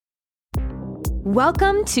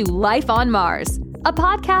Welcome to Life on Mars, a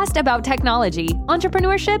podcast about technology,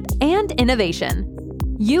 entrepreneurship, and innovation.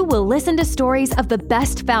 You will listen to stories of the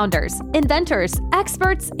best founders, inventors,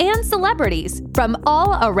 experts, and celebrities from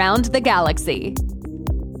all around the galaxy.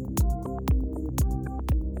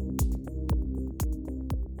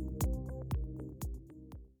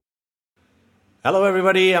 Hello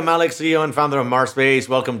everybody, I'm Alex, CEO and founder of MarsSpace.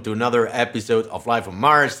 Welcome to another episode of Life on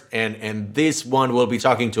Mars. And this one we'll be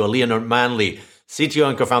talking to Eleanor Manley, CTO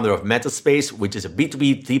and co-founder of Metaspace, which is a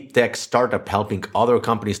B2B deep tech startup helping other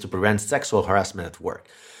companies to prevent sexual harassment at work.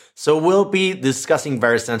 So we'll be discussing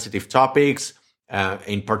very sensitive topics.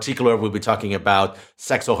 In particular, we'll be talking about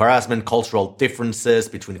sexual harassment, cultural differences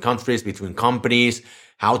between countries, between companies,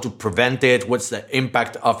 how to prevent it, what's the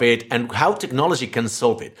impact of it, and how technology can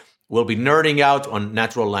solve it. We'll be nerding out on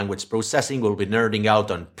natural language processing. We'll be nerding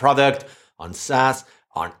out on product, on SaaS,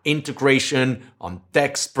 on integration, on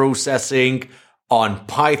text processing, on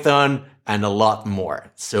Python, and a lot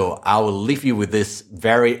more. So I will leave you with this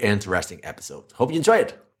very interesting episode. Hope you enjoy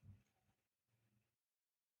it.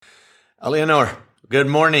 Eleanor, good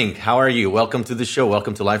morning. How are you? Welcome to the show.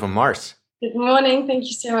 Welcome to Life on Mars. Good morning. Thank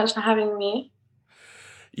you so much for having me.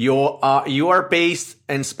 You are based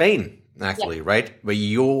in Spain, actually, yeah. Right? But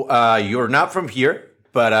you're not from here.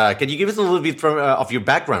 But can you give us a little bit of your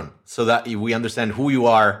background so that we understand who you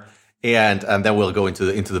are, and then we'll go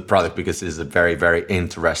into the product, because this is a very, very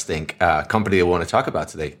interesting company I want to talk about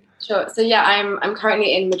today. Sure. So yeah, I'm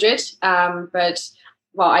currently in Madrid, but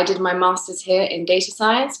I did my master's here in data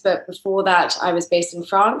science. But before that, I was based in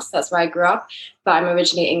France. That's where I grew up. But I'm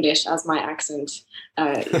originally English, as my accent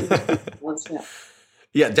was. Yeah.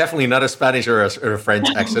 Yeah, definitely not a Spanish or a French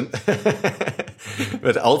accent,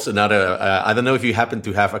 but also not I don't know if you happen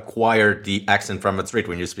to have acquired the accent from Madrid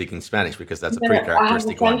when you're speaking Spanish, because that's a pretty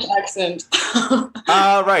characteristic one. I have a French accent.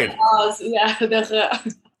 Right. Yeah.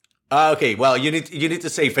 Okay, well, you need to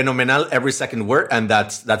say "fenomenal" every second word, and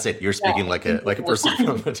that's it. You're speaking like a person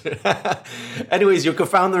from Madrid. Anyways, you're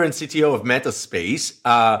co-founder and CTO of Metaspace.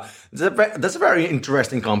 That's a very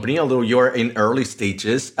interesting company, although you're in early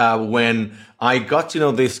stages. When I got to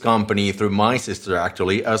know this company through my sister,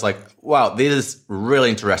 actually, I was like, wow, this is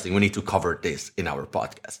really interesting. We need to cover this in our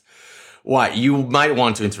podcast. Why? You might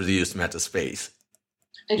want to introduce Metaspace.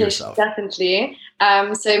 Okay, yourself. Definitely.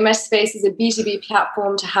 So Metaspace is a B2B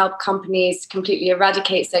platform to help companies completely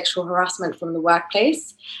eradicate sexual harassment from the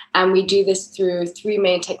workplace. And we do this through three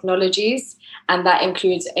main technologies. And that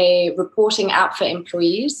includes a reporting app for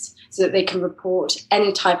employees so that they can report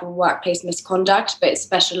any type of workplace misconduct, but it's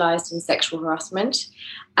specialized in sexual harassment.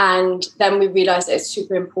 And then we realized that it's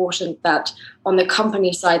super important that on the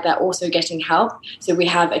company side, they're also getting help. So we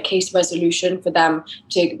have a case resolution for them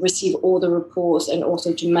to receive all the reports and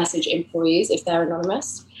also to message employees if they're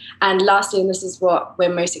anonymous. And lastly, and this is what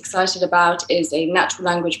we're most excited about, is a natural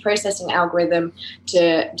language processing algorithm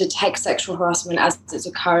to detect sexual harassment as it's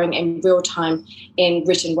occurring in real time in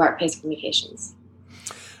written workplace communications.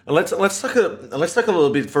 Let's talk a little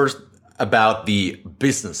bit first about the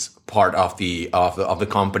business part of the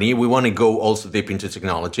company. We want to go also deep into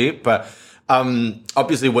technology, but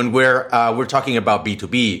obviously when we're talking about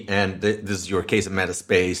B2B, and this is your case at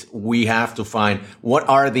Metaspace, we have to find what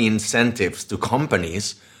are the incentives to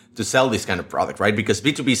companies to sell this kind of product, right? Because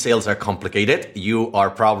B2B sales are complicated. You are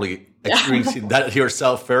probably experiencing that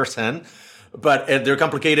yourself firsthand, but they're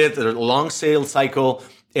complicated. They're a long sales cycle.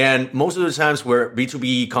 And most of the times where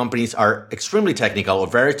B2B companies are extremely technical or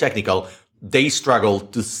very technical, they struggle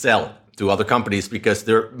to sell to other companies because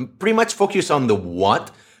they're pretty much focused on the what,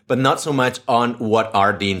 but not so much on what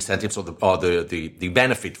are the incentives or the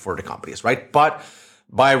benefit for the companies, right? But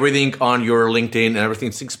by reading on your LinkedIn and everything,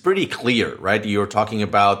 it seems pretty clear, right? You're talking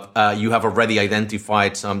about you have already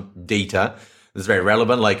identified some data that's very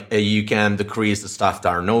relevant, like you can decrease the staff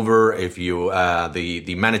turnover if you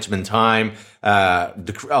the management time,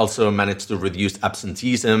 also manage to reduce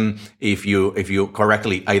absenteeism if you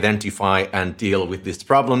correctly identify and deal with these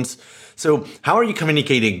problems. So how are you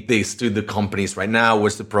communicating this to the companies right now?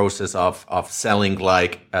 What's the process of selling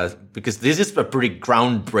because this is a pretty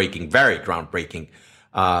very groundbreaking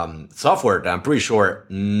software that I'm pretty sure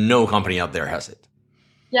no company out there has it.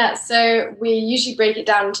 Yeah, so we usually break it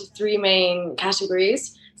down into three main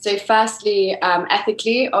categories. So firstly,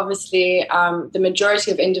 ethically, obviously, the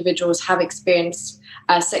majority of individuals have experienced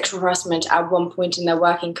sexual harassment at one point in their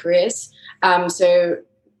working careers. So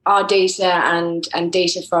our data and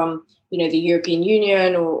data from the European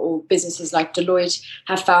Union or businesses like Deloitte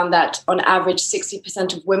have found that on average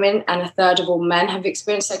 60% of women and a third of all men have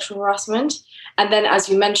experienced sexual harassment. And then, as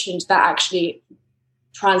you mentioned, that actually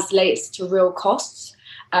translates to real costs.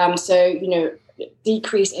 So,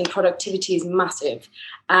 decrease in productivity is massive.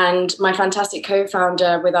 And my fantastic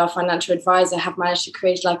co-founder with our financial advisor have managed to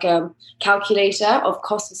create like a calculator of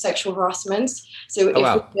cost of sexual harassment. So if we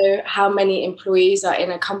know how many employees are in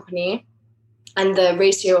a company and the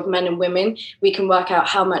ratio of men and women, we can work out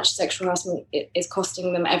how much sexual harassment is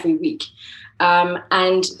costing them every week.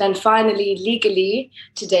 And then finally, legally,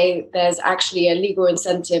 today, there's actually a legal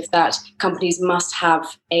incentive that companies must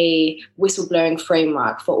have a whistleblowing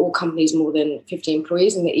framework for all companies more than 50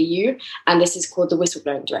 employees in the EU. And this is called the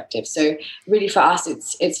Whistleblowing Directive. So really for us,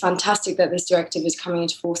 it's fantastic that this directive is coming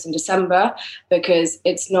into force in December, because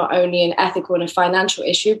it's not only an ethical and a financial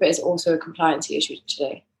issue, but it's also a compliance issue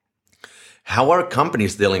today. How are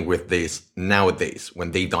companies dealing with this nowadays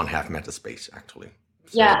when they don't have Metaspace, actually?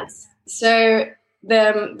 Yes. So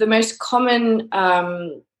the most common,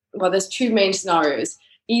 there's two main scenarios.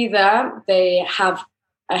 Either they have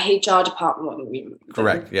a HR department.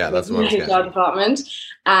 Correct. Yeah, that's what I was getting. HR department.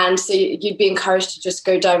 And so you'd be encouraged to just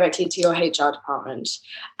go directly to your HR department,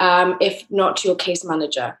 if not to your case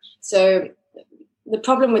manager. So the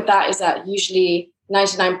problem with that is that usually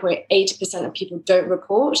 99.8% of people don't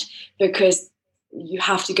report because you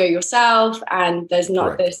have to go yourself and there's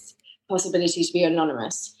not this possibility to be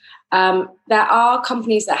anonymous. There are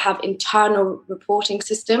companies that have internal reporting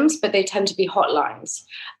systems, but they tend to be hotlines,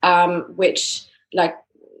 which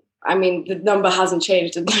the number hasn't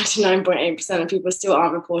changed. 99.8% of people still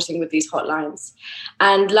aren't reporting with these hotlines.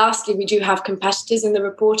 And lastly, we do have competitors in the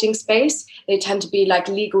reporting space. They tend to be like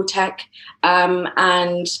legal tech,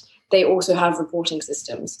 and they also have reporting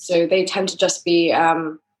systems. So they tend to just be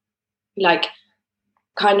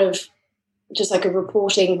just like a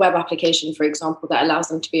reporting web application, for example, that allows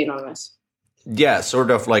them to be anonymous. Yeah,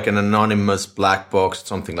 sort of like an anonymous black box,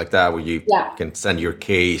 something like that, where you can send your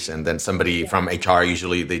case and then somebody from HR,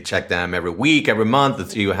 usually they check them every week, every month to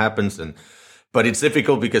see what happens. But it's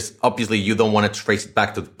difficult because obviously you don't want to trace it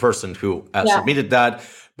back to the person who submitted that.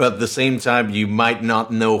 But at the same time, you might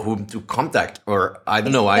not know whom to contact, or I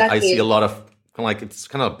don't know. I see a lot of it's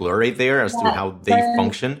kind of blurry there as to how they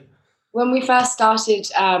function. When we first started,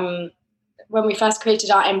 when we first created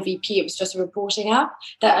our MVP, it was just a reporting app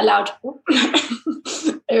that allowed.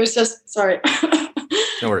 It was just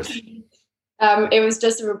No worries. It was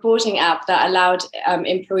just a reporting app that allowed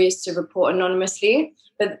employees to report anonymously.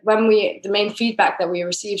 But the main feedback that we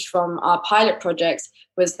received from our pilot projects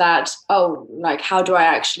was that, how do I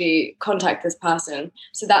actually contact this person?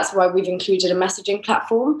 So that's why we've included a messaging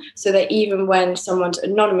platform, so that even when someone's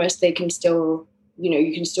anonymous, they can still,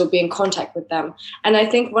 you can still be in contact with them. And I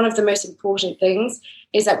think one of the most important things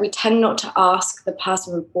is that we tend not to ask the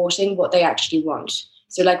person reporting what they actually want.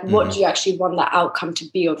 So what do you actually want the outcome to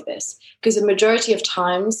be of this? Because the majority of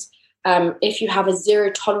times, if you have a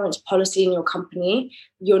zero tolerance policy in your company,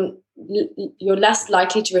 you're less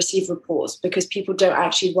likely to receive reports because people don't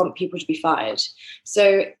actually want people to be fired.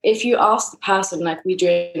 So if you ask the person, like we do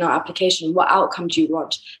in our application, what outcome do you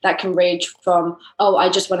want? That can range from, I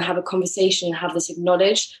just want to have a conversation and have this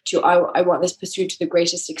acknowledged, to I want this pursued to the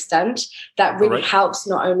greatest extent. That really helps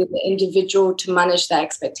not only the individual to manage their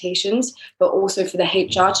expectations, but also for the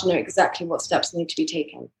HR to know exactly what steps need to be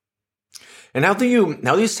taken. And how do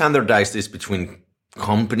you standardize this between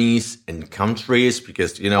companies and countries?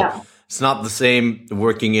 Because, it's not the same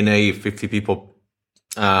working in a 50 people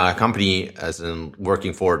company as in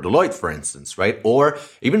working for Deloitte, for instance, right? Or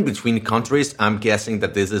even between countries, I'm guessing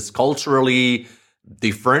that this is culturally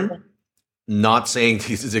different. Not saying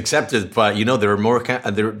this is accepted, but, there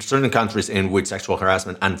are certain countries in which sexual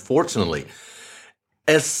harassment, unfortunately,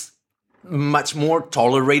 is much more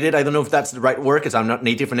tolerated. I don't know if that's the right word because I'm not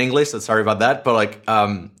native in English, so sorry about that. But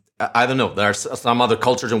I don't know. There are some other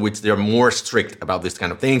cultures in which they're more strict about this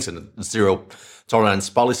kind of things and zero tolerance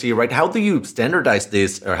policy, right? How do you standardize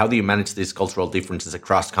this, or how do you manage these cultural differences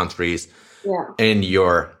across countries in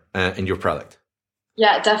your product?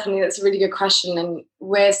 Yeah, definitely. That's a really good question. And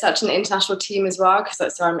we're such an international team as well,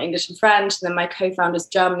 because I'm English and French, and then my co-founder's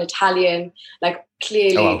German, Italian,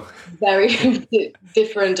 clearly very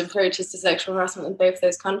different approaches to sexual harassment in both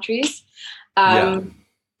those countries.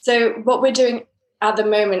 So what we're doing at the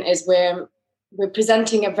moment is we're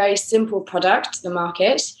presenting a very simple product to the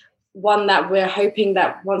market, one that we're hoping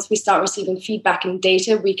that once we start receiving feedback and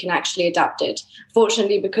data, we can actually adapt it.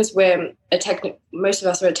 Fortunately, because most of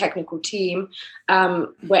us are a technical team,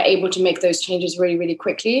 we're able to make those changes really, really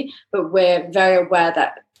quickly. But we're very aware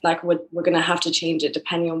that we're going to have to change it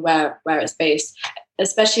depending on where it's based,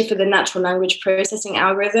 especially for the natural language processing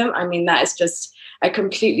algorithm. I mean, that is just a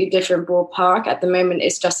completely different ballpark. At the moment,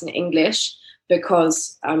 it's just in English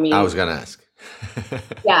because, I was going to ask.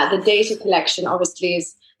 Yeah, the data collection obviously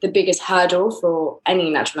is the biggest hurdle for any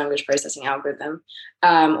natural language processing algorithm,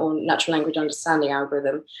 or natural language understanding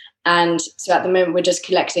algorithm. And so at the moment, we're just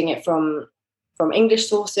collecting it from English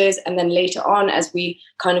sources. And then later on, as we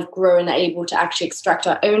kind of grow and are able to actually extract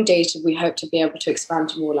our own data, we hope to be able to expand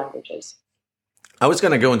to more languages. I was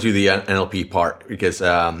going to go into the NLP part because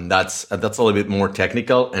that's a little bit more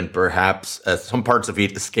technical, and perhaps some parts of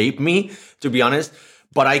it escape me, to be honest.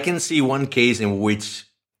 But I can see one case in which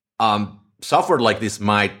software like this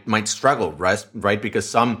might struggle, right? Because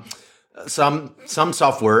some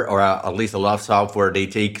software, or at least a lot of software, they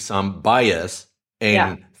take some bias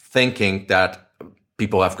in thinking that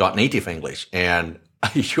people have got native English, and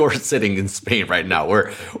you're sitting in Spain right now.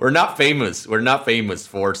 We're not famous. We're not famous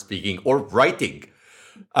for speaking or writing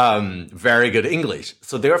very good English.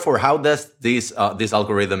 So therefore, how does this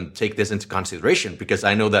algorithm take this into consideration? Because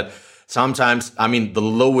I know that sometimes, I mean, the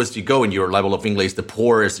lowest you go in your level of English, the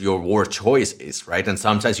poorest your word choice is, right? And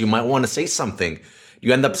sometimes you might want to say something.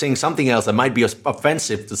 You end up saying something else that might be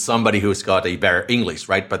offensive to somebody who's got a better English,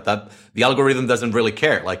 right? But that the algorithm doesn't really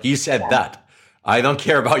care. Like you said that. I don't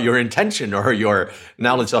care about your intention or your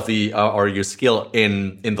knowledge of the or your skill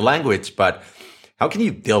in the language, but how can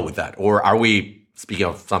you deal with that? Or are we speaking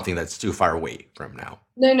of something that's too far away from now?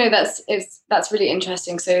 No, that's really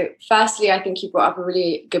interesting. So firstly, I think you brought up a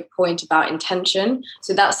really good point about intention.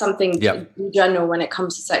 So that's something in general when it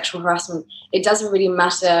comes to sexual harassment. It doesn't really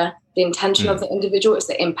matter the intention of the individual, it's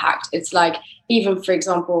the impact. It's like, even for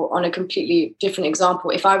example, on a completely different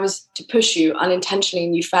example, if I was to push you unintentionally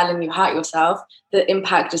and you fell and you hurt yourself, the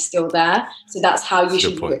impact is still there. So that's how you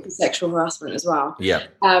should look at sexual harassment as well. Yeah.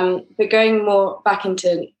 But going more back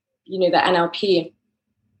into, the NLP,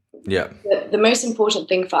 the most important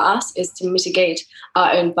thing for us is to mitigate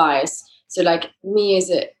our own bias. So like me,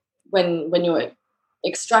 when you're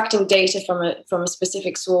extracting data from a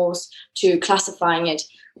specific source to classifying it,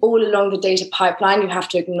 all along the data pipeline, you have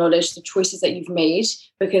to acknowledge the choices that you've made,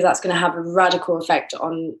 because that's going to have a radical effect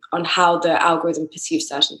on how the algorithm perceives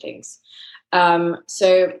certain things.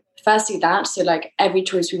 So firstly so like every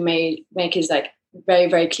choice we make is like very,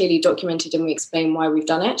 very clearly documented, and we explain why we've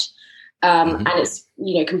done it. And it's,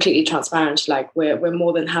 completely transparent. Like we're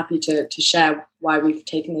more than happy to share why we've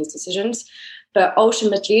taken those decisions. But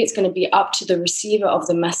ultimately, it's going to be up to the receiver of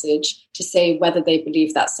the message to say whether they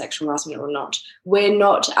believe that's sexual harassment or not. We're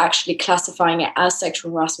not actually classifying it as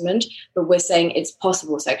sexual harassment, but we're saying it's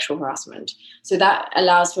possible sexual harassment. So that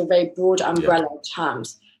allows for a very broad umbrella of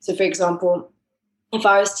terms. So for example, if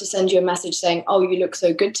I was to send you a message saying, "Oh, you look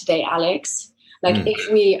so good today, Alex,"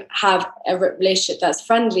 if we have a relationship that's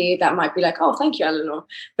friendly, that might be like, "Oh, thank you, Eleanor."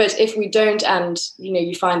 But if we don't, and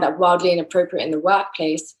you find that wildly inappropriate in the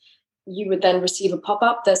workplace, you would then receive a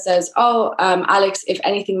pop-up that says, "Oh, Alex, if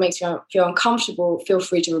anything makes you feel uncomfortable, feel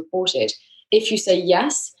free to report it." If you say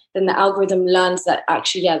yes, then the algorithm learns that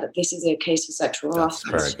actually, that this is a case of sexual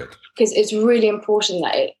harassment. That's very good. Because it's really important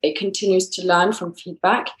that it continues to learn from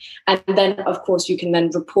feedback. And then, of course, you can then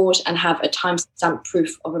report and have a timestamp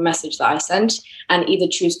proof of a message that I sent, and either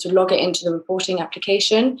choose to log it into the reporting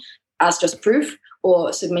application as just proof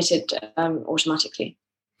or submit it automatically.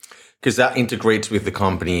 Because that integrates with the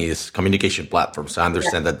company's communication platforms. I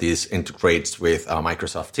understand that this integrates with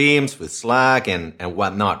Microsoft Teams, with Slack, and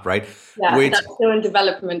whatnot, right? Yeah, that's still in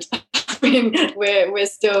development. We're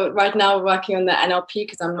still right now working on the NLP,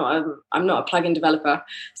 because I'm not a plugin developer,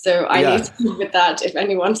 so I need to deal with that. If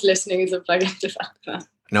anyone's listening is a plugin developer.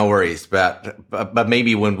 No worries, but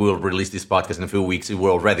maybe when we'll release this podcast in a few weeks, it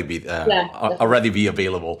will already be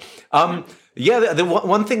available. The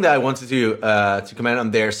one thing that I wanted to comment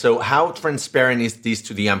on there. So, how transparent is this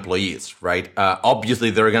to the employees? Right? Obviously,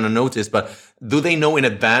 they're going to notice, but do they know in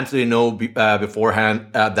advance? Do they know beforehand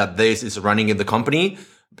that this is running in the company?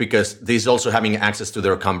 Because this is also having access to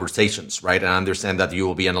their conversations, right? And I understand that you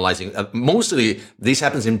will be analyzing. Mostly, this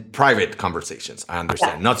happens in private conversations. I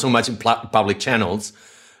understand, not so much in public channels.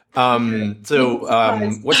 What's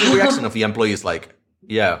the reaction of the employees like?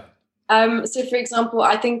 Yeah. So, for example,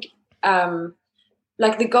 I think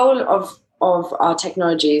the goal of our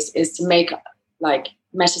technologies is to make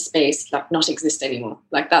Metaspace not exist anymore.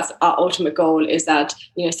 That's our ultimate goal, is that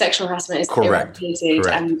sexual harassment is eradicated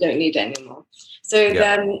and we don't need it anymore. So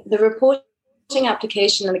then the reporting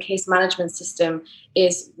application and the case management system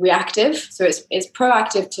is reactive. So it's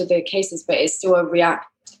proactive to the cases, but it's still a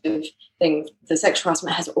reactive thing. The sexual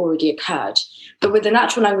harassment has already occurred. But with the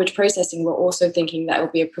natural language processing, we're also thinking that it will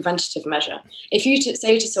be a preventative measure. If you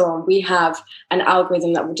say to someone, we have an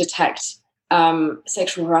algorithm that will detect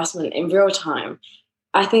sexual harassment in real time,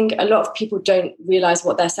 I think a lot of people don't realize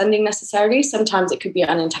what they're sending necessarily. Sometimes it could be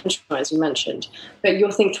unintentional, as you mentioned, but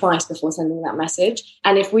you'll think twice before sending that message.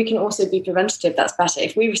 And if we can also be preventative, that's better.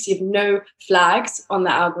 If we receive no flags on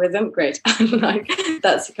the algorithm, great. Like,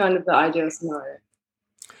 that's kind of the ideal scenario.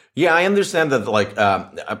 Yeah, I understand that, like,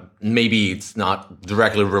 maybe it's not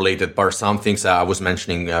directly related, but some things I was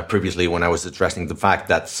mentioning previously when I was addressing the fact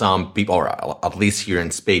that some people, or at least here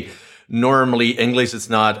in Spain, normally English is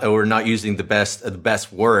not, or not using the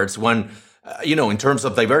best words. When, in terms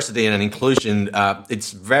of diversity and inclusion,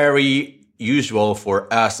 it's very usual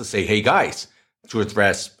for us to say, hey guys, to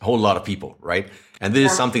address a whole lot of people, right? And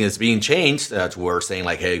this is something that's being changed to we're saying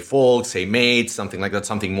like, hey folks, hey mates, something like that,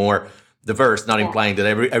 something more diverse, not implying that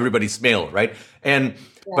everybody's male, right? And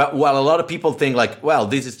but while a lot of people think like, well,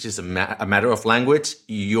 this is just a matter of language,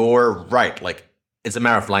 you're right. Like, it's a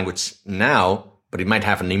matter of language now, but it might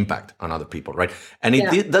have an impact on other people, right? And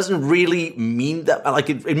it doesn't really mean that, like,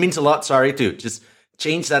 it means a lot, sorry, to just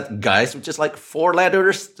change that guys, which is like 4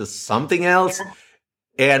 letters to something else. Yeah.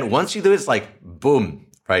 And once you do it, it's like, boom,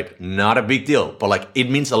 right? Not a big deal, but like, it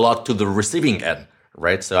means a lot to the receiving end,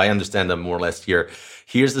 right? So I understand that more or less here.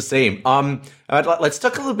 Here's the same. Let's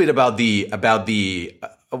talk a little bit about the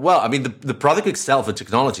product itself, the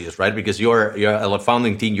technologies, right? Because you're a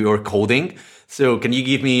founding team, you're coding. So can you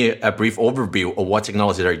give me a brief overview of what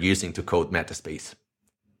technologies are using to code Metaspace?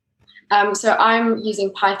 So I'm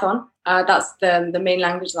using Python. That's the main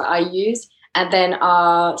language that I use. And then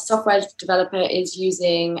our software developer is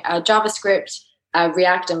using JavaScript,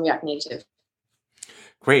 React, and React Native.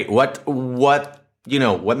 Great. What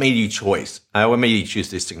made you choose? What made you choose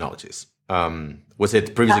these technologies? Was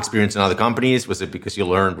it previous experience in other companies? Was it because you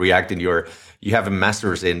learned React and you have a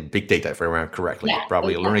master's in big data, if I remember correctly? Yeah,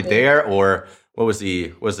 probably exactly. Learned it there, or what was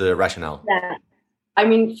the rationale? Yeah, I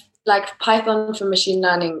mean, like Python for machine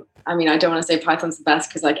learning. I mean, I don't want to say Python's the best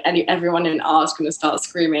because like everyone in R is going to start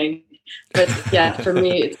screaming. But yeah, for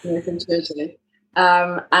me, it's most intuitive.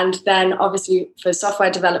 And then obviously for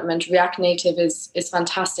software development, React Native is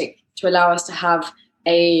fantastic to allow us to have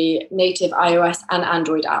a native iOS and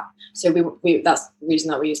Android app. So we that's the reason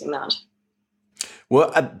that we're using that.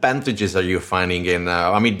 What advantages are you finding in,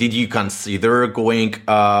 did you consider going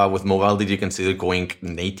with mobile? Did you consider going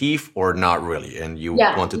native or not really? And you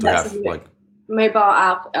wanted to have like... Mobile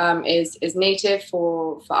app is native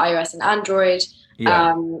for iOS and Android.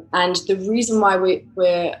 Yeah. And the reason why we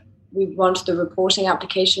want the reporting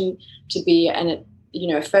application to be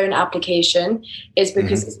a phone application is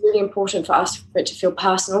because it's really important for us for it to feel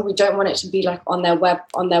personal. We don't want it to be like on their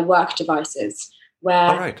work devices.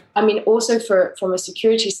 Where, also from a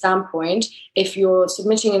security standpoint, if you're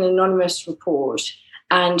submitting an anonymous report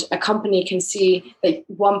and a company can see that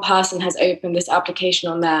one person has opened this application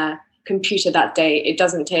on their computer that day, it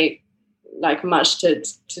doesn't take like much to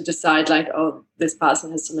decide like, oh, this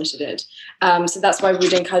person has submitted it. So that's why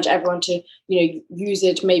we'd encourage everyone to, use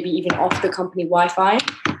it maybe even off the company Wi-Fi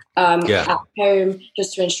at home,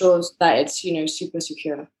 just to ensure that it's, super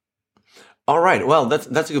secure. All right. Well,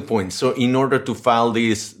 that's a good point. So in order to file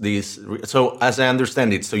these, so as I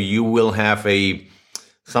understand it, so you will have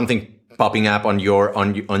something popping up on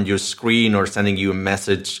your screen or sending you a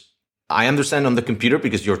message. I understand on the computer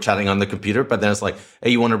because you're chatting on the computer, but then it's like, hey,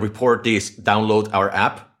 you want to report this, download our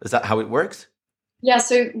app. Is that how it works? Yeah.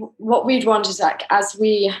 So what we'd want is like, as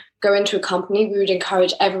we go into a company, we would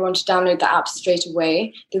encourage everyone to download the app straight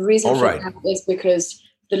away. The reason for that is because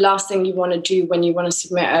the last thing you want to do when you want to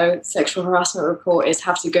submit a sexual harassment report is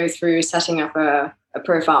have to go through setting up a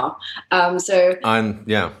profile.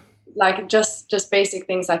 Like just basic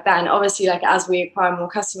things like that. And obviously, like as we acquire more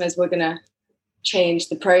customers, we're going to change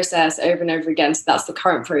the process over and over again. So that's the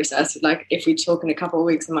current process. Like if we talk in a couple of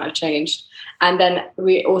weeks, it might have changed. And then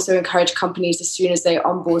we also encourage companies as soon as they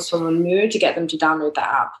onboard someone new to get them to download the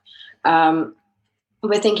app.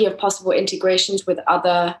 We're thinking of possible integrations with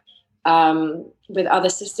other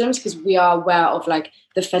systems because we are aware of like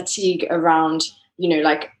the fatigue around,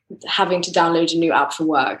 like having to download a new app for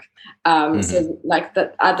work. So like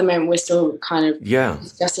that at the moment, we're still kind of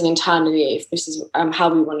discussing internally if this is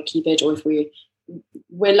how we want to keep it, or if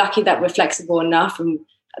we're lucky that we're flexible enough and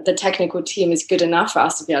the technical team is good enough for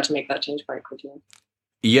us to be able to make that change very quickly.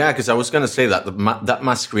 Yeah, because I was going to say that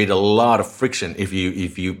must create a lot of friction if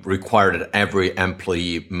you require that every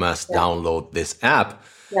employee must download this app.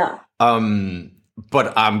 Yeah.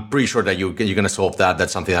 But I'm pretty sure that you're going to solve that.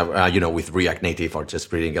 That's something that, with React Native or just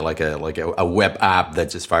creating a web app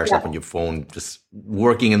that just fires up on your phone, just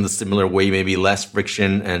working in the similar way, maybe less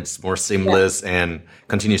friction and it's more seamless and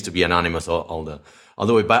continues to be anonymous all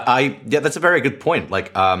the way. But that's a very good point.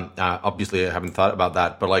 Like, obviously I haven't thought about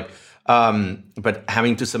that, but like, But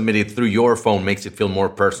having to submit it through your phone makes it feel more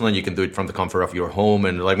personal. You can do it from the comfort of your home,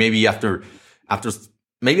 and like maybe after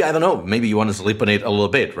maybe, I don't know, maybe you want to sleep on it a little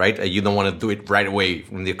bit, right? You don't want to do it right away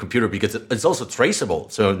from the computer because it's also traceable.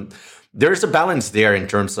 So there's a balance there in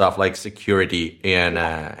terms of like security and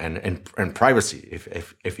privacy,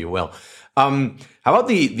 if you will. How about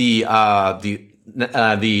the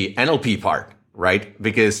NLP part, right?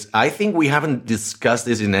 Because I think we haven't discussed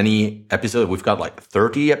this in any episode. We've got like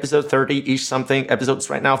 30-ish something episodes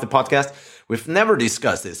right now of the podcast. We've never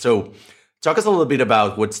discussed this. So talk us a little bit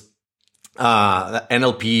about what's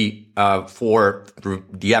NLP for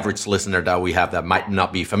the average listener that we have that might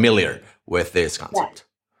not be familiar with this concept.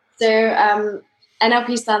 Yeah. So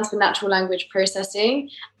NLP stands for natural language processing,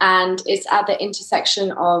 and it's at the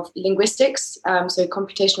intersection of linguistics, so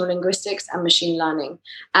computational linguistics and machine learning.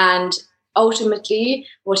 And ultimately,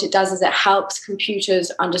 what it does is it helps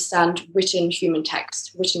computers understand written human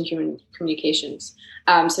text, written human communications.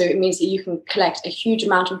 So it means that you can collect a huge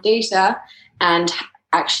amount of data and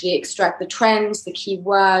actually extract the trends, the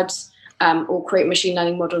keywords, or create machine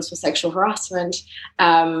learning models for sexual harassment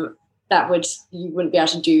that you wouldn't be able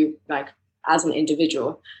to do like as an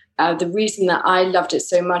individual. The reason that I loved it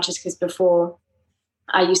so much is because before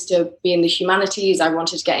I used to be in the humanities, I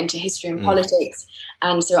wanted to get into history and politics.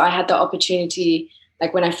 And so I had the opportunity,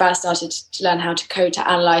 like when I first started to learn how to code, to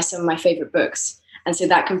analyze some of my favorite books. And so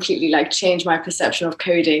that completely like changed my perception of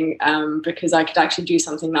coding because I could actually do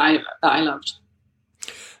something that I loved.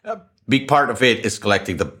 A big part of it is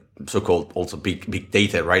collecting the so-called also big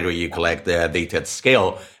data, right? Where you collect the data at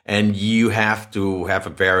scale, and you have to have a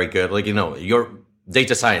very good, like, you're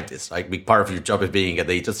data scientist. Like, big part of your job is being a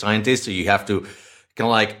data scientist. So you have to kind of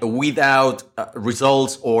like weed out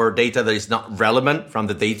results or data that is not relevant from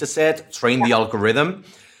the data set, train the algorithm.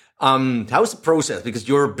 How's the process? Because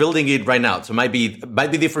you're building it right now, so it might be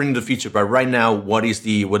different in the future. But right now, what is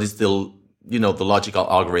the the logical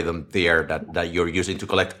algorithm there that you're using to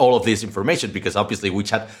collect all of this information? Because obviously we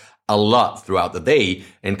chat a lot throughout the day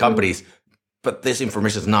in companies, but this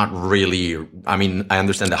information is not really, I mean, I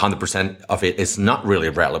understand that 100% of it is not really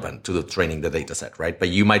relevant to the training the data set, right? But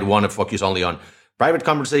you might want to focus only on private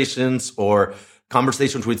conversations or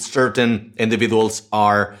conversations with certain individuals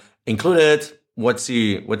are included. What's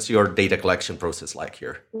your data collection process like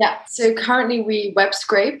here? Yeah, so currently we web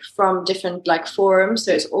scrape from different like forums.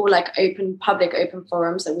 So it's all like public open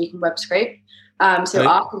forums that we can web scrape.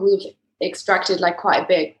 After we've extracted like quite a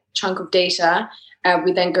big chunk of data,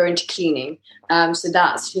 we then go into cleaning. So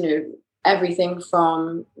that's, everything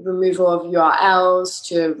from removal of URLs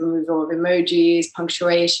to removal of emojis,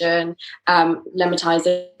 punctuation,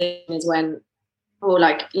 lemmatization is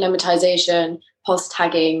lemmatization, post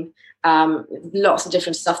tagging, lots of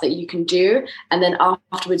different stuff that you can do. And then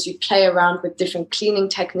afterwards you play around with different cleaning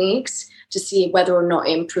techniques to see whether or not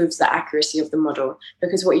it improves the accuracy of the model.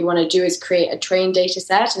 Because what you want to do is create a trained data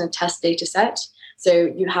set and a test data set.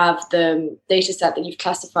 So you have the data set that you've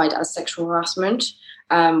classified as sexual harassment.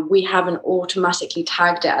 We haven't automatically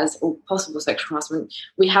tagged it as all possible sexual harassment.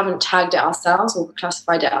 We haven't tagged it ourselves or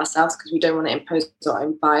classified it ourselves because we don't want to impose our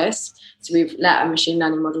own bias. So we've let a machine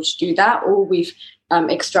learning model to do that, or we've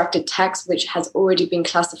extracted text which has already been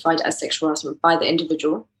classified as sexual harassment by the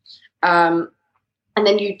individual. And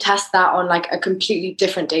then you test that on like a completely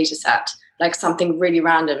different data set, like something really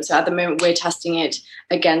random. So at the moment we're testing it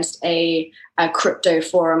against a crypto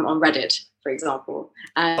forum on Reddit, for example.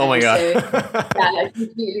 And oh my God.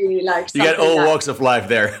 Completely like you get all walks of life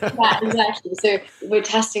there. Yeah, exactly. So we're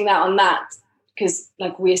testing that on that because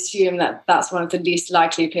like we assume that that's one of the least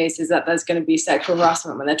likely places that there's going to be sexual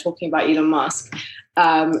harassment when they're talking about Elon Musk.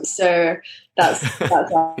 So that's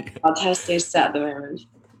our test data set at the moment.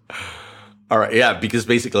 All right, yeah, because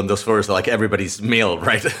basically in those forums, like everybody's male,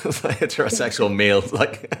 right? Heterosexual male,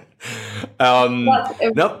 like.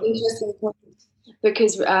 Nope. Interesting point.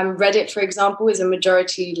 Because Reddit, for example, is a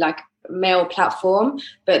majority like male platform,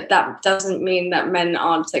 but that doesn't mean that men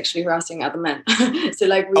aren't sexually harassing other men. So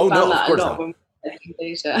like we found that a lot when we were taking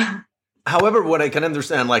data. However, what I can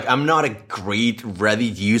understand, like I'm not a great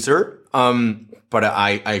Reddit user, but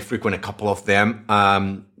I frequent a couple of them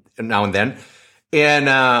now and then. And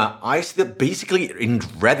I see that basically in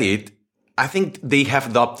Reddit, I think they have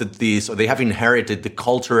adopted this, or they have inherited the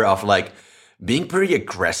culture of like being pretty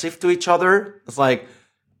aggressive to each other. It's like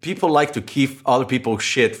people like to keep other people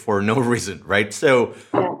shit for no reason, right? So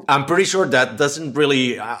I'm pretty sure that doesn't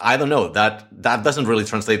really, I don't know, that doesn't really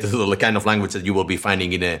translate to the kind of language that you will be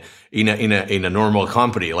finding in a normal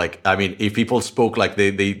company. Like, I mean, if people spoke like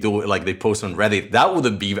they do, like they post on Reddit, that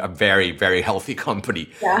wouldn't be a very, very healthy company.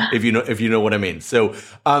 Yeah. If you know what I mean. So,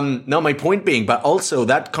 no, my point being, but also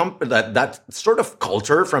that sort of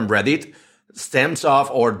culture from Reddit stems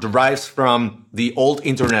off or derives from the old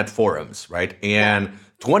internet forums, right? And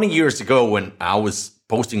 20 years ago, when I was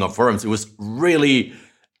posting on forums, it was really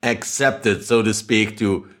accepted, so to speak,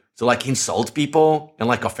 to like insult people and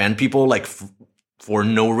like offend people, like for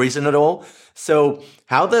no reason at all. So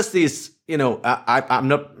how does this,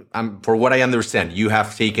 I'm for what I understand, you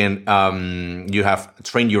have taken, you have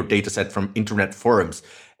trained your data set from internet forums.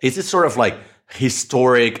 Is it sort of like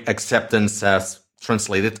historic acceptance as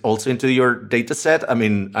translated also into your data set? I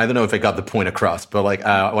mean, I don't know if I got the point across, but like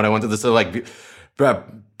what I wanted to say, like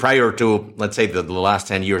prior to, let's say, the last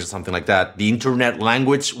 10 years or something like that, the internet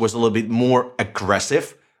language was a little bit more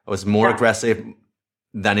aggressive. It was more aggressive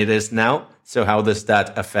than it is now. So how does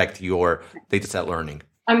that affect your data set learning?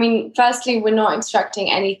 I mean, firstly, we're not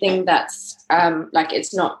extracting anything that's like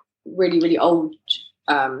it's not really, really old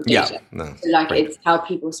data. Yeah, no, so, like right. It's how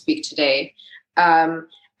people speak today.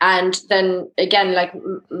 And then again, like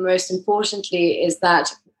most importantly is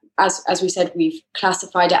that as we said, we've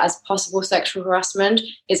classified it as possible sexual harassment.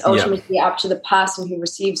 It's ultimately up to the person who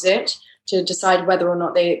receives it to decide whether or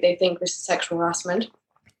not they think this is sexual harassment.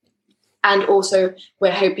 And also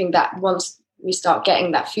we're hoping that once we start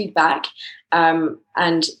getting that feedback,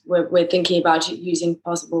 and we're thinking about using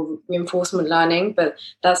possible reinforcement learning, but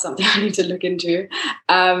that's something I need to look into,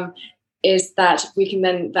 is that we can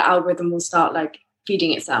then, the algorithm will start like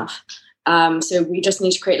feeding itself. So we just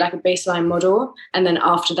need to create like a baseline model. And then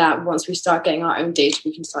after that, once we start getting our own data,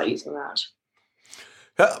 we can start using that.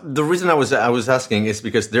 The reason I was asking is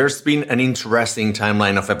because there's been an interesting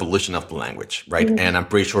timeline of evolution of the language, right? Mm-hmm. And I'm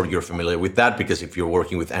pretty sure you're familiar with that because if you're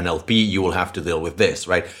working with NLP, you will have to deal with this,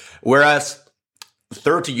 right? Whereas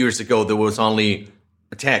 30 years ago, there was only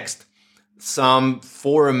a text. Some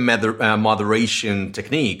forum moderation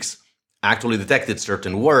techniques actually detected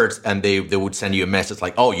certain words and they would send you a message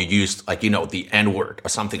like, oh, you used like, the N word or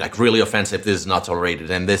something like really offensive. This is not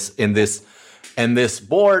tolerated. And this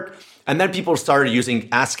board. And then people started using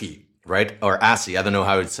ASCII, right? Or ASCII. I don't know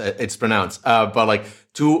how it's pronounced. But like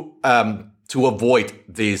to avoid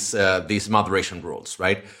these moderation rules,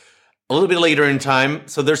 right? A little bit later in time.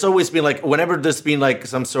 So there's always been like, whenever there's been like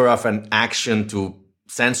some sort of an action to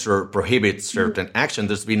censor, prohibit certain action,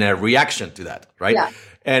 there's been a reaction to that, right? Yeah.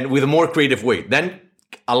 And with a more creative way. Then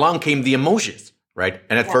along came the emojis, right?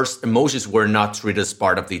 And at first, emojis were not treated as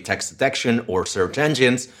part of the text detection or search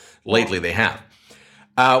engines. Lately, they have.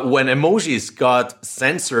 When emojis got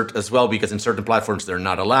censored as well, because in certain platforms they're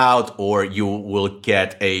not allowed, or you will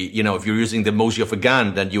get if you're using the emoji of a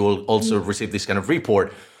gun, then you will also receive this kind of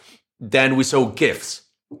report. Then we saw GIFs.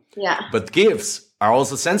 Yeah. But GIFs are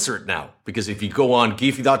also censored now, because if you go on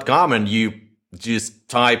Giphy.com and you just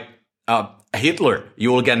type Hitler,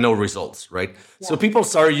 you will get no results, right? Yeah. So people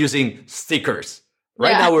started using stickers.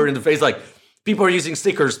 Right now we're in the phase like people are using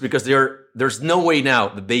stickers because there's no way now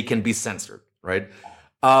that they can be censored, right?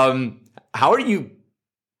 How are you,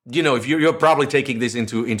 if you're probably taking this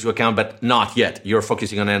into account, but not yet. You're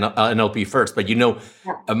focusing on NLP first, but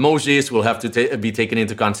emojis will have to be taken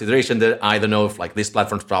into consideration. That I don't know if like these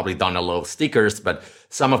platforms probably don't allow stickers, but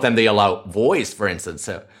some of them they allow voice, for instance.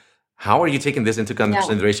 So how are you taking this into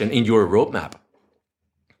consideration in your roadmap?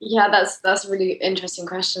 Yeah, that's a really interesting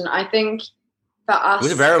question. I think for us, it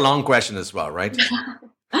was a very long question as well, right?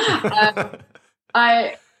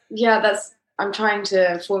 I'm trying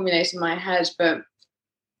to formulate in my head, but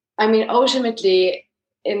I mean, ultimately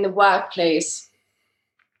in the workplace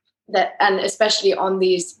and especially on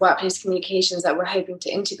these workplace communications that we're hoping to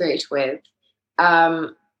integrate with,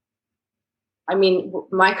 I mean,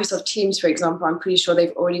 Microsoft Teams, for example, I'm pretty sure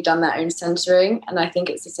they've already done their own censoring, and I think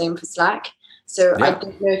it's the same for Slack. So I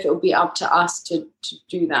don't know if it will be up to us to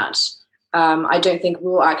do that. I don't think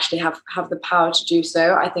we'll actually have the power to do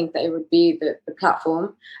so. I think that it would be the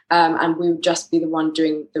platform, and we would just be the one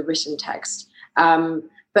doing the written text.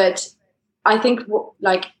 But I think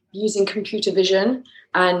like using computer vision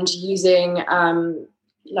and using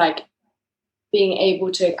like being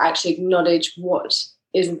able to actually acknowledge what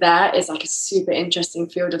is there is like a super interesting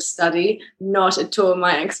field of study. Not at all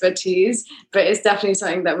my expertise, but it's definitely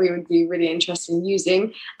something that we would be really interested in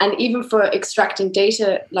using. And even for extracting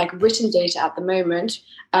data, like written data at the moment,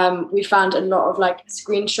 we found a lot of like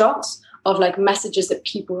screenshots of like messages that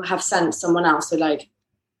people have sent someone else. So like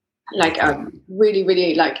really,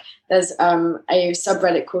 really like there's a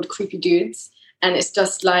subreddit called Creepy Dudes. and it's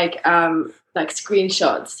just like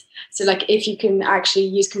screenshots. So like if you can actually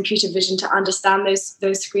use computer vision to understand those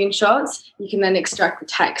screenshots, you can then extract the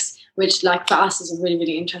text, which like for us is a really,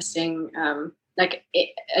 really interesting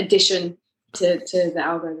addition to the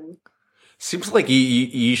algorithm. Seems like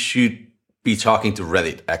you should be talking to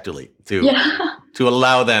Reddit actually to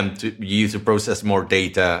allow them to process more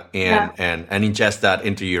data and ingest that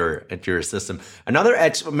into your system. Another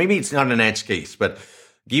edge, maybe it's not an edge case, but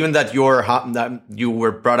given that you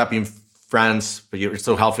were brought up in France, but you're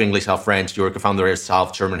still half English, half French, your co-founder is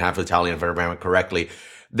half German, half Italian, if I remember correctly.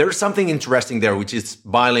 There's something interesting there, which is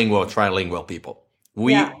bilingual, trilingual people.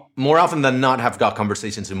 We more often than not have got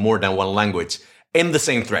conversations in more than one language in the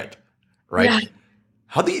same thread, right? Yeah.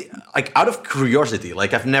 How do you, like, out of curiosity,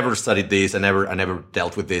 like I've never studied this, I never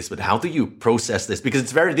dealt with this, but how do you process this? Because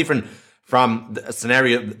it's very different from a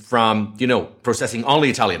scenario from, processing only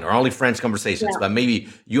Italian or only French conversations. But maybe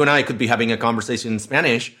you and I could be having a conversation in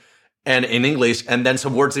Spanish and in English and then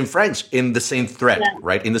some words in French in the same thread,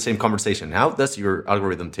 right? In the same conversation. How does your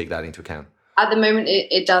algorithm take that into account? At the moment,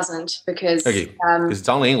 it doesn't because it's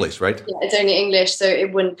only English, right? Yeah, it's only English, so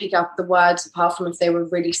it wouldn't pick up the words apart from if they were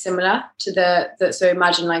really similar to the. So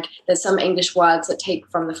imagine like there's some English words that take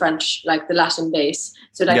from the French, like the Latin base.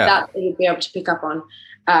 So like that, it would be able to pick up on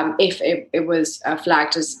if it was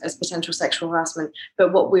flagged as potential sexual harassment.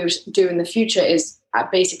 But what we would do in the future is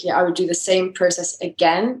basically I would do the same process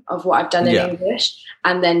again of what I've done in English,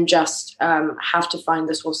 and then just have to find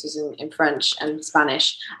the sources in French and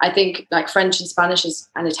Spanish. I think like French and Spanish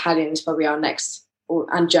and Italian is probably our next,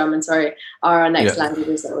 and German, sorry, are our next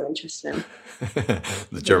languages that we're interested in.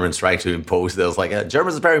 The Germans trying to impose those, like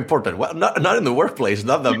German is very important. Well, not in the workplace,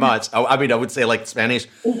 not that much. I mean, I would say like Spanish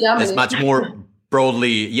is much more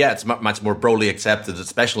broadly, it's much more broadly accepted,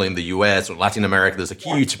 especially in the US or Latin America. There's a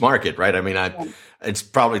huge market, right? I mean, it's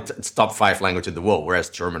probably top 5 language in the world, whereas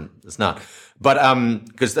German is not. But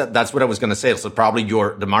because that's what I was going to say. So probably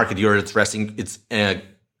the market you're addressing, it's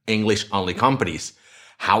English only companies.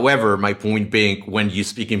 However, my point being, when you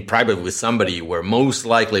speak in private with somebody, where most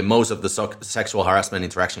likely most of the sexual harassment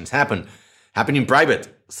interactions happen in private.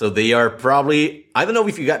 So they are probably, I don't know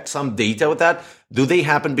if you got some data with that. Do they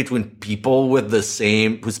happen between people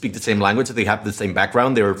who speak the same language? Do they have the same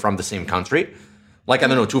background? They're from the same country? Like, I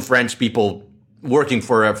don't know, 2 French people working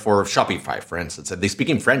for Shopify, for instance, they speak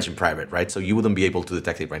in French in private, right? So you wouldn't be able to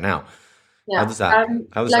detect it right now. Yeah. How does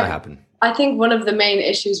that happen? I think one of the main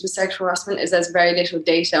issues with sexual harassment is there's very little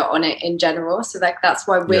data on it in general. So that's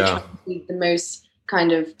why we're trying to be the most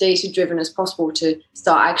kind of data-driven as possible to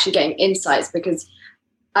start actually getting insights, because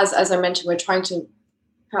as I mentioned, we're trying to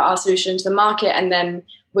put our solution into the market, and then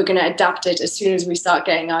we're going to adapt it as soon as we start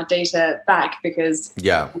getting our data back, because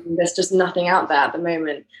there's just nothing out there at the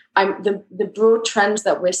moment. The broad trends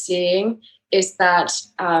that we're seeing is that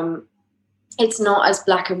it's not as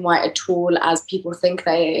black and white at all as people think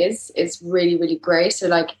that it is. It's really, really grey. So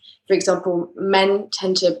like, for example, men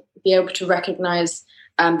tend to be able to recognize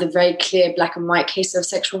the very clear black and white cases of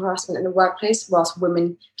sexual harassment in the workplace, whilst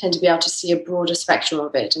women tend to be able to see a broader spectrum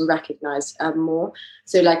of it and recognize more.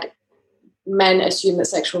 So like men assume that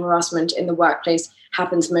sexual harassment in the workplace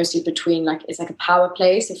happens mostly between it's like a power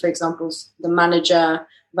play. So for example, the manager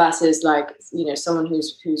versus someone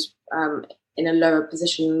who's in a lower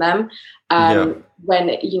position than them. When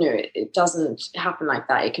it doesn't happen like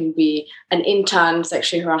that, it can be an intern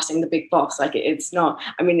sexually harassing the big boss. Like it's not.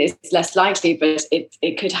 I mean, it's less likely, but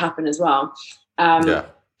it could happen as well.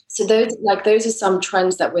 So those are some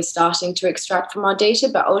trends that we're starting to extract from our data.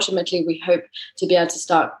 But ultimately, we hope to be able to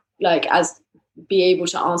start be able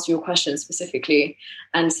to answer your question specifically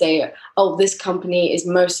and say, oh, this company is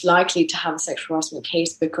most likely to have a sexual harassment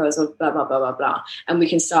case because of blah, blah, blah, blah, blah. And we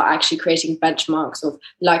can start actually creating benchmarks of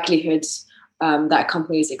likelihoods that a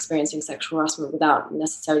company is experiencing sexual harassment without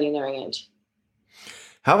necessarily knowing it.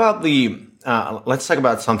 How about let's talk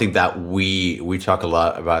about something that we talk a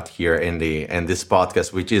lot about here in this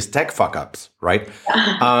podcast, which is tech fuck ups, right?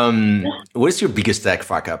 What is your biggest tech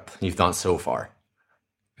fuck up you've done so far?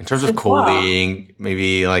 In terms of coding,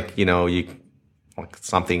 maybe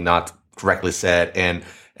something not correctly said,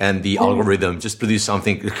 and the algorithm just produced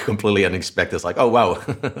something completely unexpected. It's like, oh wow!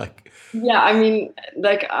 I mean,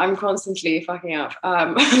 I'm constantly fucking up.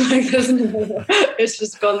 It's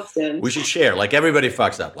just constant. We should share. Everybody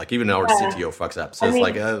fucks up. Even our CTO fucks up. So I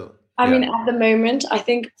mean, at the moment, I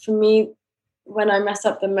think for me, when I mess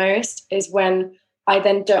up the most is when I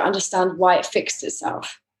then don't understand why it fixed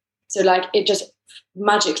itself. So it just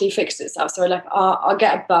magically fixed itself. So I'll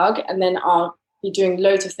get a bug and then I'll be doing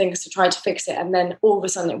loads of things to try to fix it, and then all of a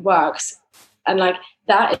sudden it works, and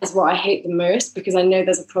that is what I hate the most, because I know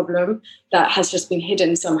there's a problem that has just been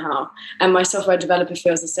hidden somehow. And my software developer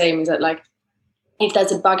feels the same, is that like, if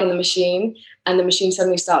there's a bug in the machine and the machine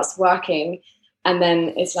suddenly starts working, and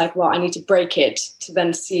then it's like, well, I need to break it to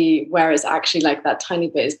then see where it's actually like that tiny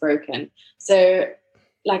bit is broken. So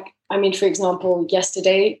like, I mean, for example,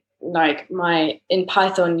 yesterday, like in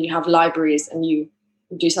Python, you have libraries and you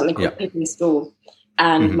do something called pip install,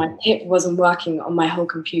 and my pip wasn't working on my whole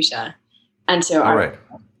computer. And so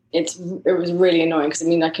it was really annoying, because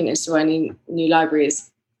I couldn't install any new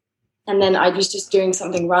libraries. And then I was just doing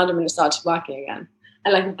something random and it started working again.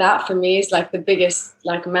 And like that for me is like the biggest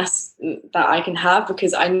like mess that I can have,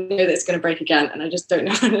 because I know that it's going to break again and I just don't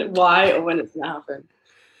know why or when it's going to happen.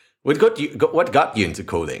 What got you into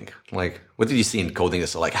coding? Like, what did you see in coding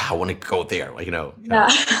that's like, I want to go there? Like,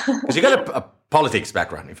 because you got a politics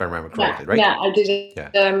background, if I remember correctly, right? Yeah, I did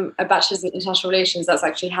a bachelor's in international relations. That's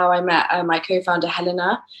actually how I met my co-founder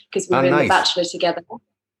Helena, because we were in the bachelor together.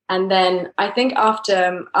 And then I think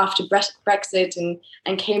after Brexit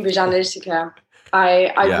and Cambridge Analytica,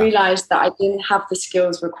 I realized that I didn't have the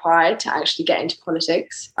skills required to actually get into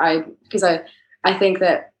politics. Because I think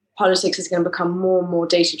that politics is going to become more and more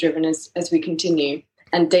data-driven as we continue,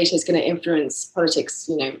 and data is going to influence politics,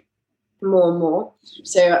 more and more.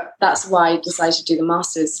 So that's why I decided to do the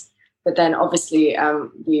master's. But then obviously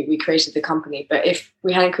we created the company. But if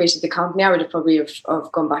we hadn't created the company, I would have probably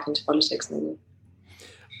have gone back into politics maybe.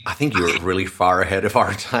 I think you're really far ahead of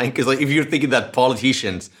our time, because like if you're thinking that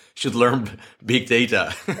politicians should learn big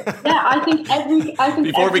data, I think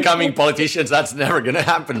before becoming politicians, that's never going to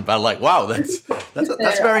happen. But like, wow, that's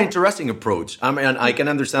a very interesting approach. I mean, I can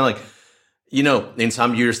understand, like, in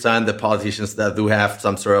some years' time, the politicians that do have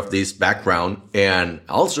some sort of this background, and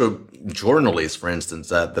also journalists, for instance,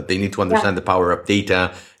 that they need to understand the power of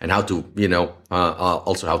data and how to,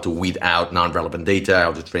 also how to weed out non-relevant data,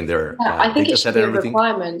 how to train their I think it should be a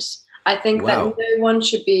requirement. I think that no one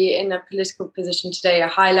should be in a political position today, a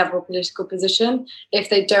high-level political position, if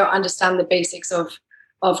they don't understand the basics of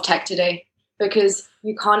tech today, because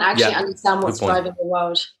you can't actually understand what's driving the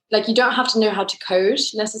world. Like, you don't have to know how to code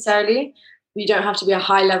necessarily. You don't have to be a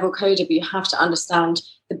high-level coder, but you have to understand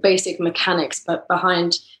the basic mechanics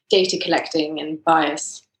behind data collecting and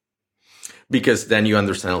bias. Because then you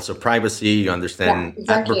understand also privacy, you understand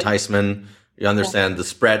advertisement, you understand the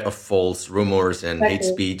spread of false rumors and hate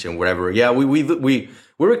speech and whatever. Yeah, we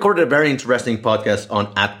recorded a very interesting podcast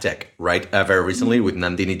on ad tech, right? Very recently with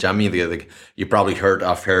Nandini Jami. You probably heard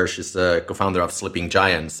of her. She's the co-founder of Sleeping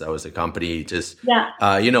Giants. That was a company just,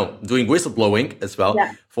 doing whistleblowing as well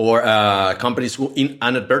for companies who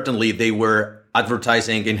inadvertently they were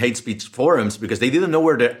advertising in hate speech forums because they didn't know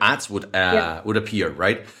where their ads would appear,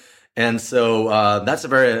 right? And so that's a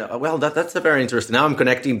very interesting. Now I'm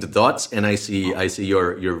connecting the dots, and I see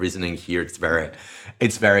your reasoning here. It's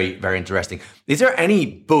very, very interesting. Is there any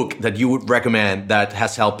book that you would recommend that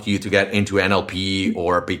has helped you to get into NLP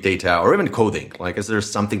or big data or even coding? Like, is there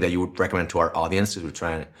something that you would recommend to our audience as we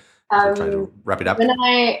try to wrap it up? When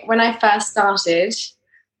I first started,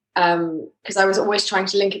 because I was always trying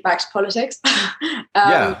to link it back to politics.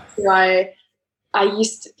 So I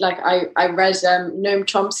used to, I read Noam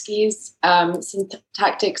Chomsky's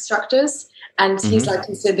syntactic structures, and he's like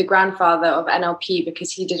considered the grandfather of NLP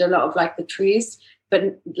because he did a lot of like the trees.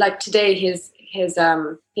 But like today, his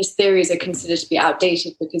theories are considered to be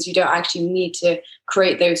outdated because you don't actually need to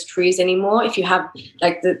create those trees anymore. If you have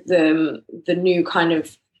like the new kind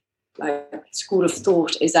of like school of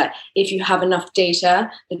thought is that if you have enough data,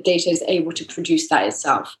 the data is able to produce that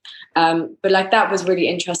itself. But like that was really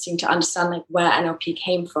interesting to understand like where NLP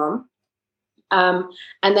came from. And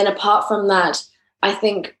then apart from that, I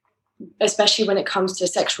think especially when it comes to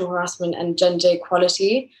sexual harassment and gender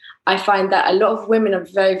equality, I find that a lot of women are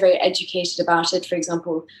very, very educated about it. For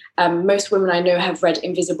example, most women I know have read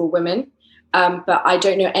Invisible Women, but I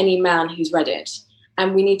don't know any man who's read it.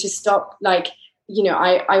 And we need to stop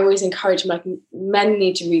I always encourage men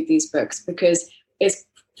need to read these books because it's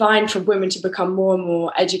fine for women to become more and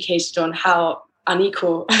more educated on how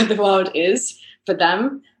unequal the world is for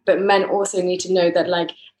them. But men also need to know that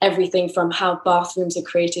like everything from how bathrooms are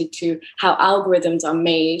created to how algorithms are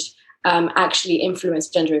made actually influence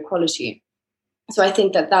gender equality. So I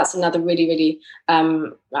think that that's another really, really,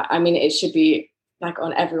 it should be like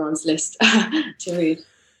on everyone's list to read.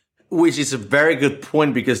 Which is a very good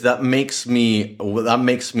point, because that makes me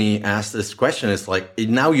ask this question. It's like,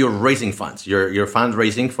 now you're raising funds, you're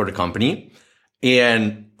fundraising for the company,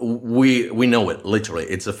 and we know it literally.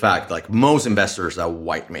 It's a fact. Like most investors are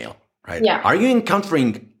white male, right? Yeah. Are you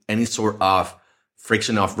encountering any sort of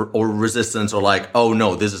friction or resistance, or like, oh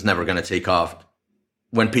no, this is never going to take off?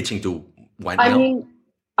 when pitching to white I male? mean,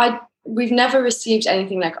 we've never received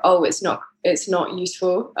anything like, oh, it's not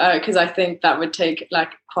useful, because I think that would take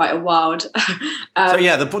like quite a while. So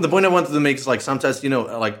yeah, the point I wanted to make is like sometimes,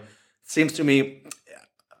 like it seems to me,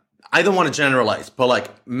 I don't want to generalize, but like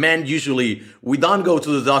men usually, we don't go to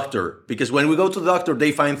the doctor because when we go to the doctor,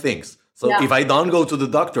 they find things. So if I don't go to the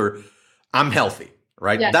doctor, I'm healthy,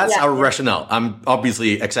 right? That's our rationale. I'm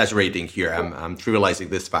obviously exaggerating here. I'm trivializing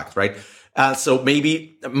this fact, right? So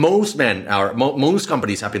maybe most men most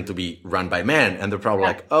companies happen to be run by men, and they're probably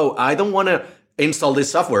like, oh, I don't want to install this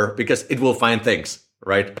software because it will find things,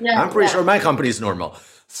 right? I'm pretty sure my company is normal.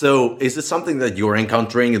 So is this something that you're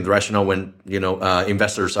encountering in the rationale when,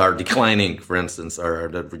 investors are declining, for instance, or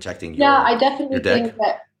they're rejecting your I definitely think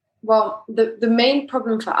that, well, the main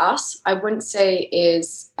problem for us, I wouldn't say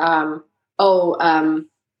is,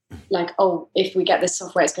 if we get this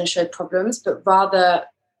software, it's going to show problems, but rather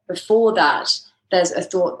before that, there's a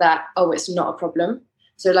thought that, it's not a problem.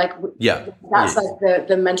 So like, that's like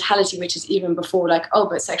the mentality, which is even before like,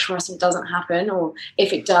 but sexual harassment doesn't happen, or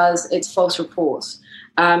if it does, it's false reports.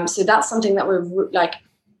 So that's something that we're like,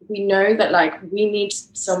 we know that like we need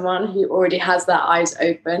someone who already has their eyes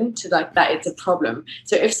open to like that it's a problem.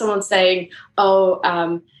 So if someone's saying, I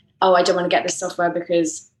don't want to get this software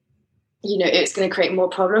because it's going to create more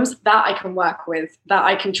problems, that I can work with, that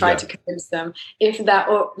I can try to convince them. If that,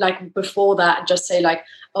 or like before that, just say like,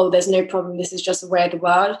 there's no problem, this is just the way of the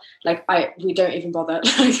world, like we don't even bother.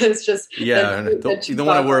 It's just you don't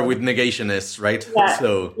want to work with negationists, right?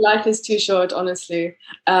 So life is too short, honestly.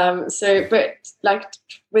 But like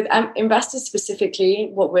with investors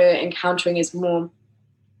specifically, what we're encountering is more,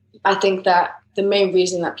 I think that the main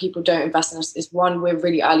reason that people don't invest in us is, one, we're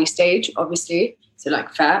really early stage, obviously, so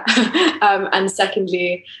like fair. And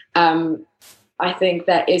secondly, I think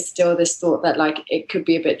there is still this thought that like it could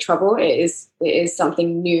be a bit trouble. It is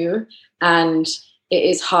something new, and it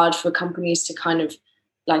is hard for companies to kind of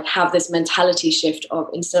like have this mentality shift of,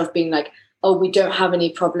 instead of being like, we don't have any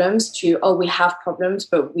problems, to, we have problems,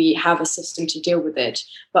 but we have a system to deal with it.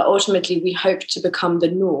 But ultimately, we hope to become the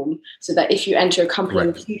norm, so that if you enter a company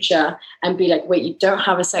in the future and be like, wait, you don't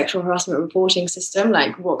have a sexual harassment reporting system,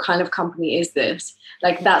 like what kind of company is this?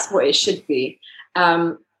 Like that's what it should be.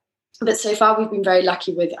 But so far, we've been very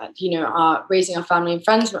lucky with, raising our family and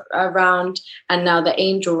friends round, and now the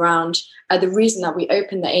angel round. The reason that we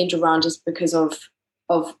opened the angel round is because of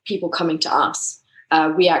people coming to us.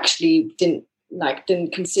 We actually didn't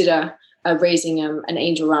consider raising an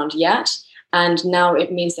angel round yet, and now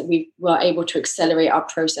it means that we were able to accelerate our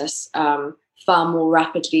process far more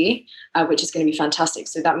rapidly, which is going to be fantastic.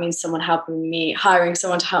 So that means hiring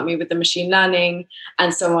someone to help me with the machine learning,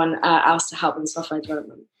 and someone else to help with the software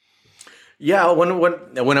development. Yeah,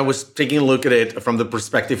 when I was taking a look at it from the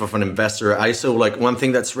perspective of an investor, I saw like one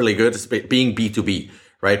thing that's really good is being B2B.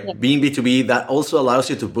 Right, being B2B, that also allows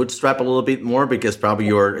you to bootstrap a little bit more, because probably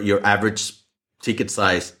your average ticket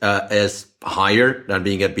size is higher than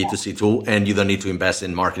being a B2C tool, and you don't need to invest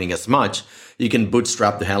in marketing as much. You can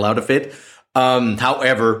bootstrap the hell out of it.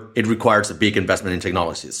 However, it requires a big investment in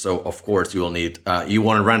technologies. So of course you will need, you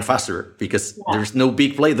want to run faster because there's no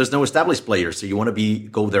big play, there's no established players. So you want to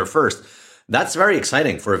go there first. That's very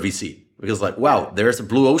exciting for a VC. Because like, wow, there's a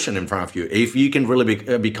blue ocean in front of you. If you can really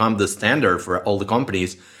become the standard for all the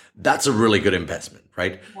companies, that's a really good investment,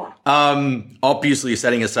 right? Yeah. Obviously,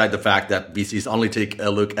 setting aside the fact that VCs only take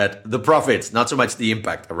a look at the profits, not so much the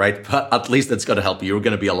impact, right? But at least that's going to help you. You're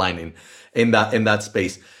going to be aligning in that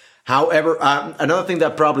space. However, another thing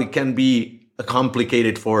that probably can be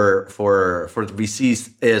complicated for the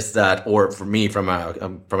VCs is that, or for me from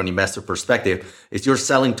an investor perspective, is you're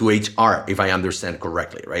selling to HR, if I understand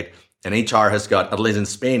correctly, right? And HR has got, at least in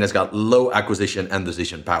Spain, has got low acquisition and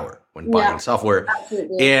decision power when buying software.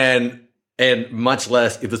 Absolutely. And much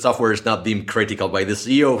less if the software is not deemed critical by the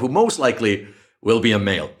CEO, who most likely will be a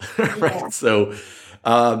male, right? Yeah. So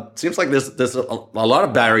seems like there's a lot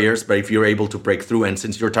of barriers, but if you're able to break through, and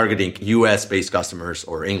since you're targeting US-based customers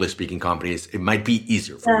or English-speaking companies, it might be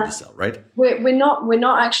easier for you to sell, right? We're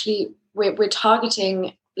not actually, we're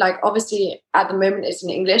targeting, like obviously at the moment it's in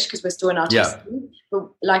English because we're still in our testing, but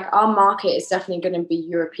like our market is definitely going to be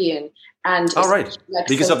European, and right, like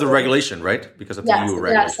because of the regulation, right? Because of the EU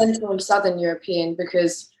regulation. Yeah, Central and Southern European,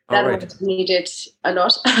 because that one's needed a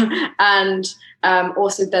lot, and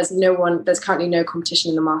also there's currently no competition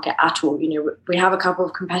in the market at all. We have a couple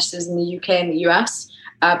of competitors in the UK and the US,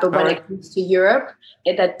 but when it comes to Europe,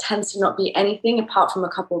 there tends to not be anything apart from a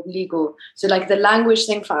couple of legal. So like the language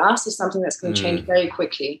thing for us is something that's going to change very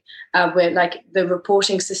quickly, where like the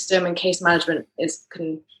reporting system and case management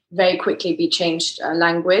can very quickly be changed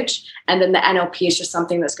language. And then the NLP is just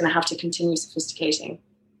something that's going to have to continue sophisticating.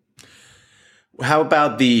 How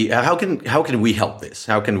about how can we help this?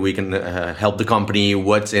 How can we help the company?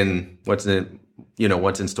 What's in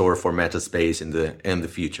store for Metaspace in the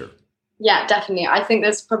future? Yeah, definitely. I think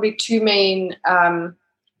there's probably two main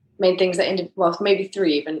things that maybe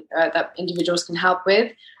three even that individuals can help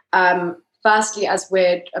with. Firstly, as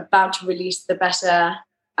we're about to release the beta,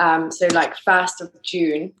 so like 1st of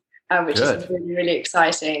June, which is really, really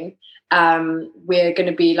exciting. We're going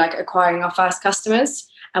to be like acquiring our first customers,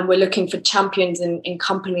 and we're looking for champions in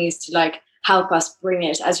companies to like help us bring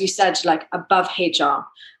it, as you said, like above HR.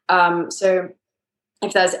 So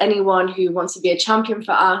if there's anyone who wants to be a champion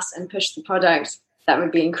for us and push the product, that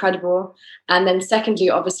would be incredible. And then secondly,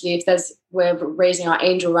 obviously, we're raising our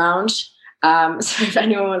angel round. So if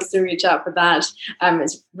anyone wants to reach out for that,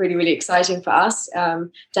 it's really, really exciting for us to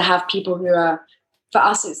have people who are, for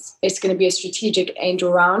us, it's going to be a strategic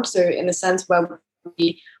angel round. So in the sense where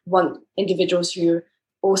we want individuals who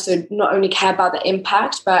also not only care about the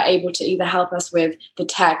impact, but are able to either help us with the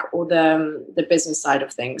tech or the business side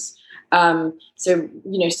of things. So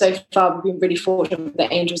far we've been really fortunate with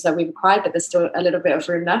the angels that we've acquired, but there's still a little bit of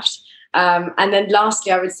room left. And then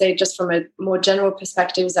lastly, I would say just from a more general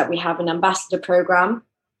perspective is that we have an ambassador program.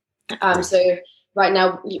 So right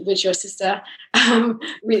now with your sister,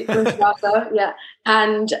 with Rafa, yeah.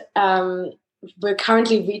 And we're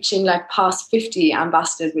currently reaching like past 50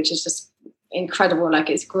 ambassadors, which is just incredible. Like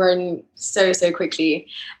it's grown so quickly.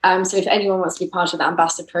 So if anyone wants to be part of the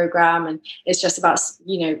ambassador program, and it's just about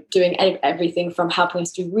doing everything from helping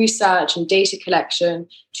us do research and data collection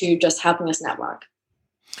to just helping us network.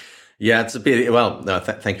 Yeah, it's a bit,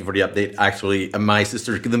 thank you for the update. Actually, my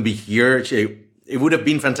sister couldn't be here. It would have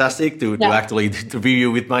been fantastic to actually interview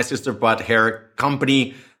you with my sister, but her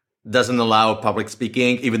company doesn't allow public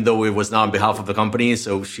speaking, even though it was not on behalf of the company,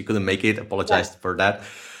 so she couldn't make it. Apologized for that.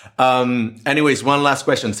 Anyways, one last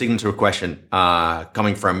question, signature question,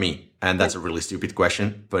 coming from me. And that's a really stupid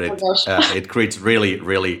question, but it creates really,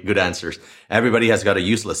 really good answers. Everybody has got a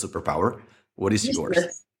useless superpower. What is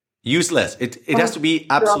yours? Useless. It has to be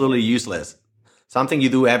absolutely useless. Something you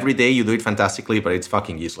do every day, you do it fantastically, but it's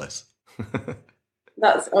fucking useless.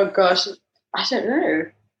 Oh gosh, I don't know.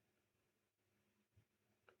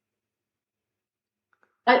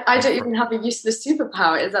 I don't even have a useless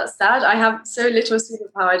superpower. Is that sad? I have so little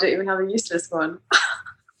superpower, I don't even have a useless one.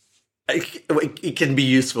 It can be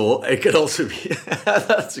useful. It could also be...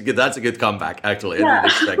 That's a good comeback, actually. I didn't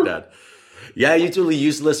expect that. Yeah, usually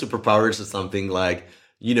useless superpowers is something like,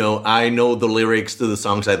 I know the lyrics to the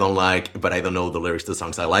songs I don't like, but I don't know the lyrics to the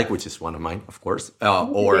songs I like, which is one of mine, of course.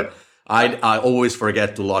 Or I always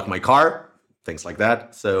forget to lock my car, things like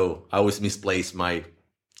that. So I always misplace my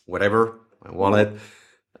whatever, my wallet,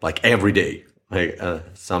 like every day. Like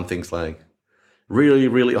some things like really,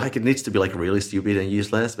 really, like it needs to be like really stupid and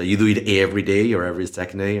useless, but you do it every day or every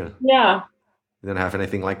second day. Yeah. You don't have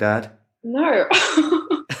anything like that? No.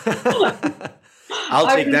 I'll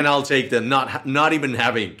take the not even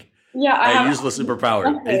having a useless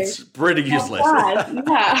superpower. Okay. It's pretty useless. Bad.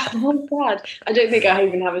 Yeah, I'm bad. I don't think I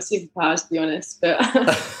even have a superpower, to be honest.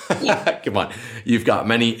 But come on, you've got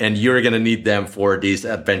many, and you're gonna need them for this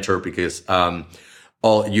adventure because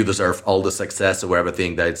you deserve all the success or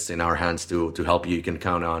everything that's in our hands to help you. You can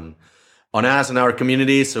count on us and our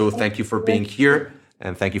community. So thank you for being here,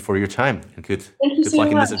 and thank you for your time. And good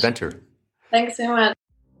luck in this adventure. Thanks so much.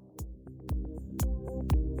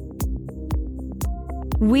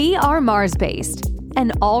 We are Mars-based,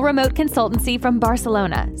 an all-remote consultancy from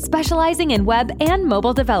Barcelona, specializing in web and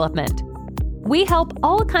mobile development. We help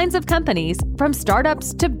all kinds of companies, from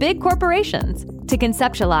startups to big corporations, to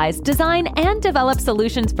conceptualize, design, and develop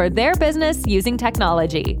solutions for their business using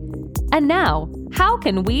technology. And now, how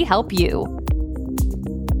can we help you?